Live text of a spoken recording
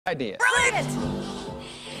idea. Brilliant!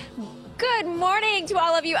 Good morning to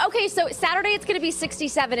all of you. Okay, so Saturday it's going to be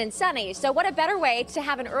 67 and sunny. So what a better way to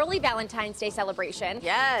have an early Valentine's Day celebration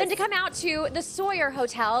than to come out to the Sawyer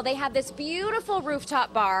Hotel. They have this beautiful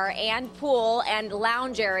rooftop bar and pool and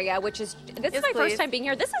lounge area, which is, this is my first time being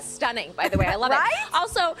here. This is stunning, by the way. I love it.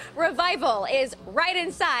 Also, Revival is right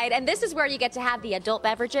inside, and this is where you get to have the adult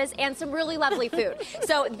beverages and some really lovely food.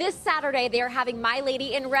 So this Saturday, they are having My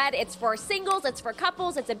Lady in Red. It's for singles, it's for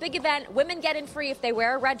couples, it's a big event. Women get in free if they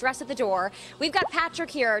wear a red dress at the door. We've got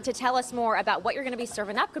Patrick here to tell us more about what you're going to be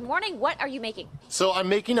serving up. Good morning. What are you making? So I'm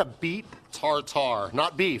making a beet tartare,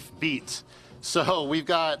 not beef, beets. So we've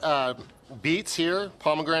got beets here,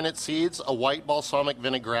 pomegranate seeds, a white balsamic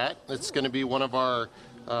vinaigrette. It's going to be one of our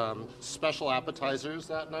special appetizers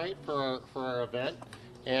that night for our event.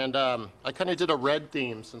 And I kind of did a red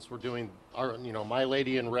theme since we're doing our, My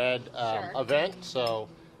Lady in Red event. So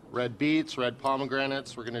red beets, red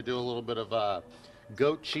pomegranates. We're going to do a little bit of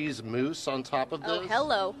goat cheese mousse on top of this. Oh,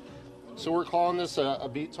 hello. So we're calling this a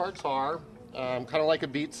beet tartare, kind of like a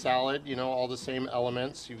beet salad, all the same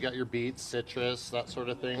elements. You've got your beets, citrus, that sort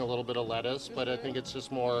of thing, a little bit of lettuce, but I think it's just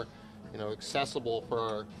more, accessible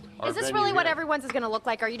for our Is this really what everyone's is going to look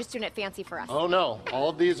like, or are you just doing it fancy for us? Oh, no. All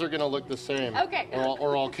of these are going to look the same. Okay.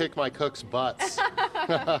 Or I'll kick my cook's butts.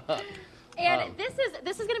 And this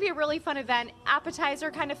is going to be a really fun event. Appetizer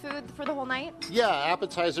kind of food for the whole night? Yeah,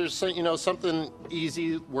 appetizers, something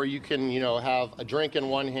easy where you can, have a drink in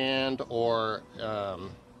one hand or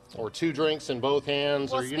two drinks in both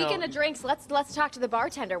hands. Well, speaking of drinks, let's talk to the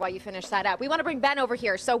bartender while you finish that up. We want to bring Ben over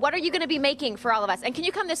here. So what are you going to be making for all of us? And can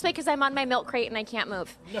you come this way because I'm on my milk crate and I can't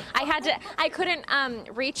move. I couldn't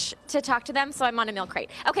reach to talk to them, so I'm on a milk crate.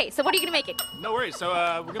 Okay, so what are you going to be making? No worries. So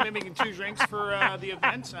we're going to be making two drinks for the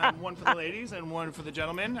event, one for the ladies and one for the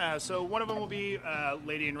gentlemen. So one of them will be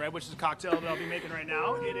Lady in Red, which is a cocktail that I'll be making right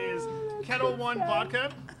now. It is Kettle One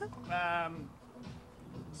vodka,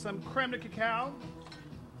 some creme de cacao.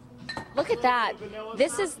 Look at that.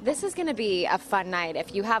 This is going to be a fun night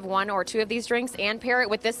if you have one or two of these drinks and pair it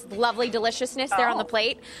with this lovely deliciousness there on the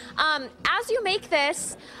plate. As you make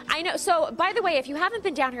this, I know, so by the way, if you haven't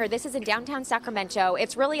been down here, this is in downtown Sacramento.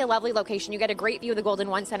 It's really a lovely location. You get a great view of the Golden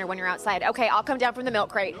One Center when you're outside. Okay, I'll come down from the milk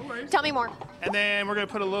crate. No Tell me more. And then we're going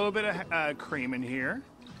to put a little bit of cream in here.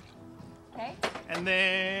 Okay. And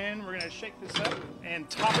then we're going to shake this up and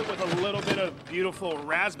top it with a little bit of beautiful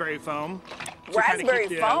raspberry foam. Raspberry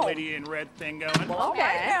keep foam? The Lady in Red thing going.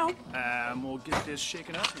 Okay. We'll get this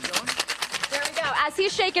shaken up and going. There we go. As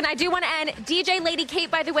he's shaking, I do want to end. DJ Lady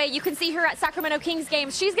Kate, by the way, you can see her at Sacramento Kings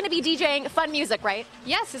games. She's going to be DJing fun music, right?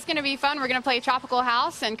 Yes, it's going to be fun. We're going to play Tropical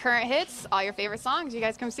House and current hits, all your favorite songs. You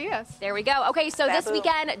guys come see us. There we go. Okay, so this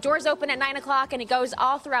weekend, doors open at 9 o'clock, and it goes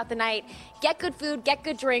all throughout the night. Get good food, get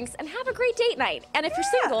good drinks, and have a great date night. And if you're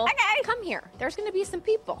single, come here. There's going to be some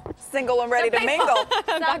people. Single and ready to mingle.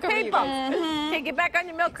 Some people. Okay, get back on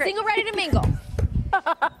your milk crate. Single, ready to mingle.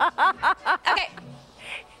 Okay.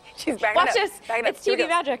 She's backing Watch up. this. It's TV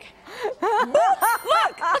magic. Look. Now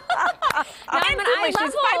I'm an eye She's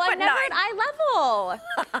level. 5'9". I've never an eye level.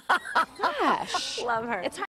 Gosh. Love her. It's